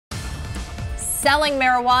Selling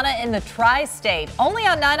marijuana in the tri-state. Only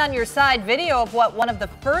on 9 on Your Side, video of what one of the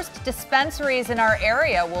first dispensaries in our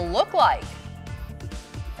area will look like.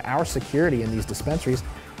 Our security in these dispensaries,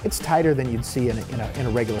 it's tighter than you'd see in a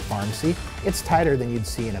regular pharmacy. It's tighter than you'd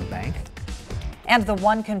see in a bank. And the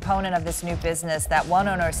one component of this new business that one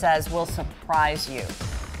owner says will surprise you.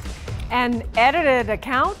 An edited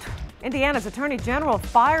account? Indiana's Attorney General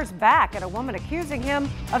fires back at a woman accusing him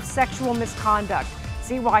of sexual misconduct.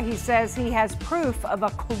 See why he says he has proof of a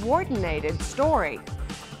coordinated story.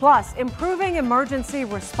 Plus, improving emergency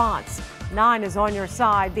response. 9 is on your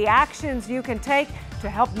side. The actions you can take to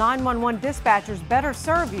help 911 dispatchers better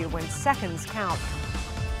serve you when seconds count.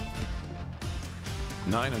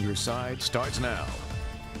 9 on Your Side starts now.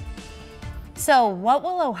 So what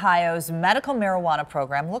will Ohio's medical marijuana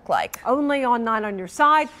program look like? Only on 9 on Your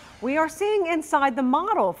Side, we are seeing inside the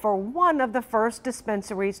model for one of the first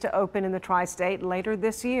dispensaries to open in the tri-state later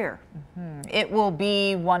this year. It will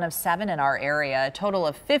be one of 7 in our area. A total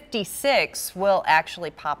of 56 will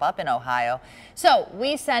actually pop up in Ohio. So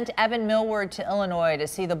we sent Evan Millward to Illinois to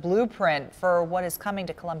see the blueprint for what is coming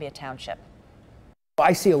to Columbia Township.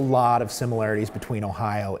 I see a lot of similarities between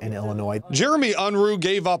Ohio and Illinois. Jeremy Unruh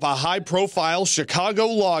gave up a high-profile Chicago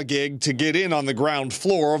law gig to get in on the ground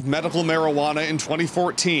floor of medical marijuana in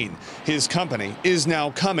 2014. His company is now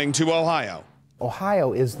coming to Ohio.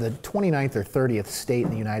 Ohio is the 29th or 30th state in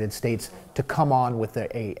the United States to come on with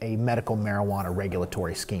a medical marijuana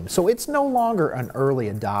regulatory scheme. So it's no longer an early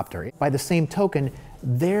adopter. By the same token,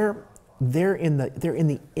 they're in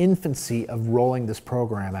the infancy of rolling this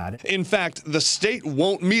program out. In fact, the state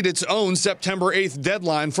won't meet its own September 8th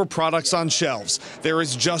deadline for products on shelves. There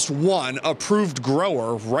is just one approved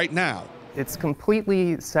grower right now. It's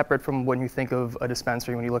completely separate from when you think of a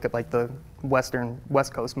dispensary, when you look at like the West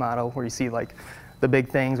Coast model where you see like the big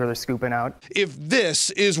things where they're scooping out. If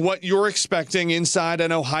this is what you're expecting inside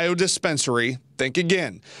an Ohio dispensary, think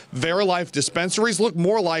again. Verilife dispensaries look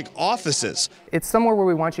more like offices. It's somewhere where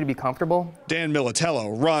we want you to be comfortable. Dan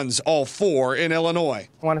Militello runs all 4 in Illinois.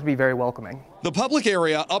 I want it to be very welcoming. The public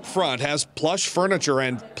area up front has plush furniture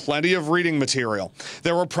and plenty of reading material.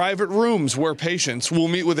 There are private rooms where patients will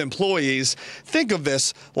meet with employees. Think of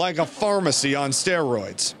this like a pharmacy on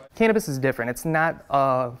steroids. Cannabis is different. It's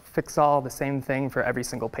not fix-all, the same thing for every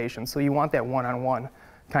single patient. So you want that one-on-one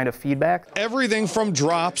kind of feedback. Everything from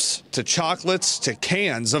drops to chocolates to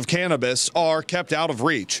cans of cannabis are kept out of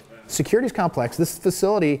reach. Security's complex. This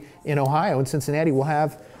facility in Ohio, in Cincinnati, will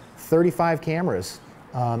have 35 cameras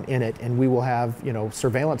in it, and we will have,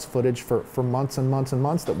 surveillance footage for months and months and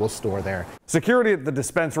months that we'll store there. Security at the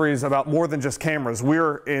dispensary is about more than just cameras.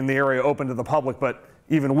 We're in the area open to the public, but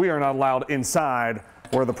even we are not allowed inside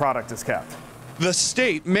where the product is kept. The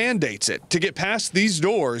state mandates it. To get past these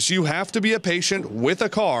doors, you have to be a patient with a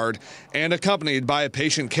card and accompanied by a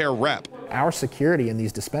patient care rep. Our security in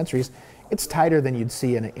these dispensaries, it's tighter than you'd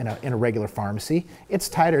see in a regular pharmacy. It's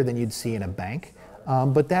tighter than you'd see in a bank.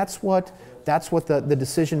 But that's what the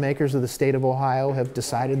decision makers of the state of Ohio have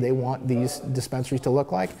decided they want these dispensaries to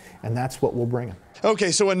look like, and that's what we'll bring them.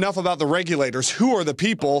 Okay, so enough about the regulators. Who are the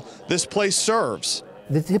people this place serves?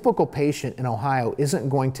 The typical patient in Ohio isn't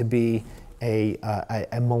going to be a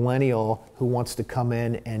millennial who wants to come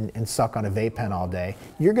in and suck on a vape pen all day.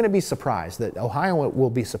 You're going to be surprised that Ohio will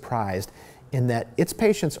be surprised in that its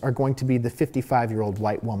patients are going to be the 55-year-old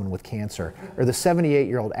white woman with cancer or the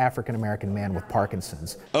 78-year-old African-American man with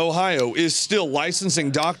Parkinson's. Ohio is still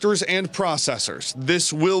licensing doctors and processors.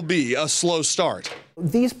 This will be a slow start.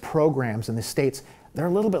 These programs in the states, they're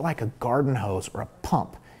a little bit like a garden hose or a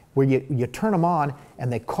pump, where you turn them on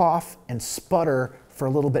and they cough and sputter for a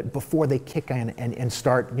little bit before they kick in and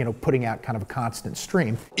start, putting out kind of a constant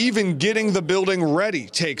stream. Even getting the building ready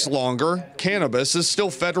takes longer. Cannabis is still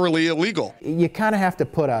federally illegal. You kind of have to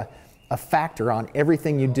put a factor on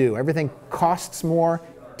everything you do. Everything costs more,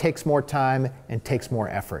 takes more time, and takes more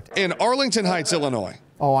effort. In Arlington Heights, Illinois.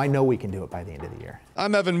 Oh, I know we can do it by the end of the year.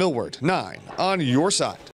 I'm Evan Millward, 9 on Your Side.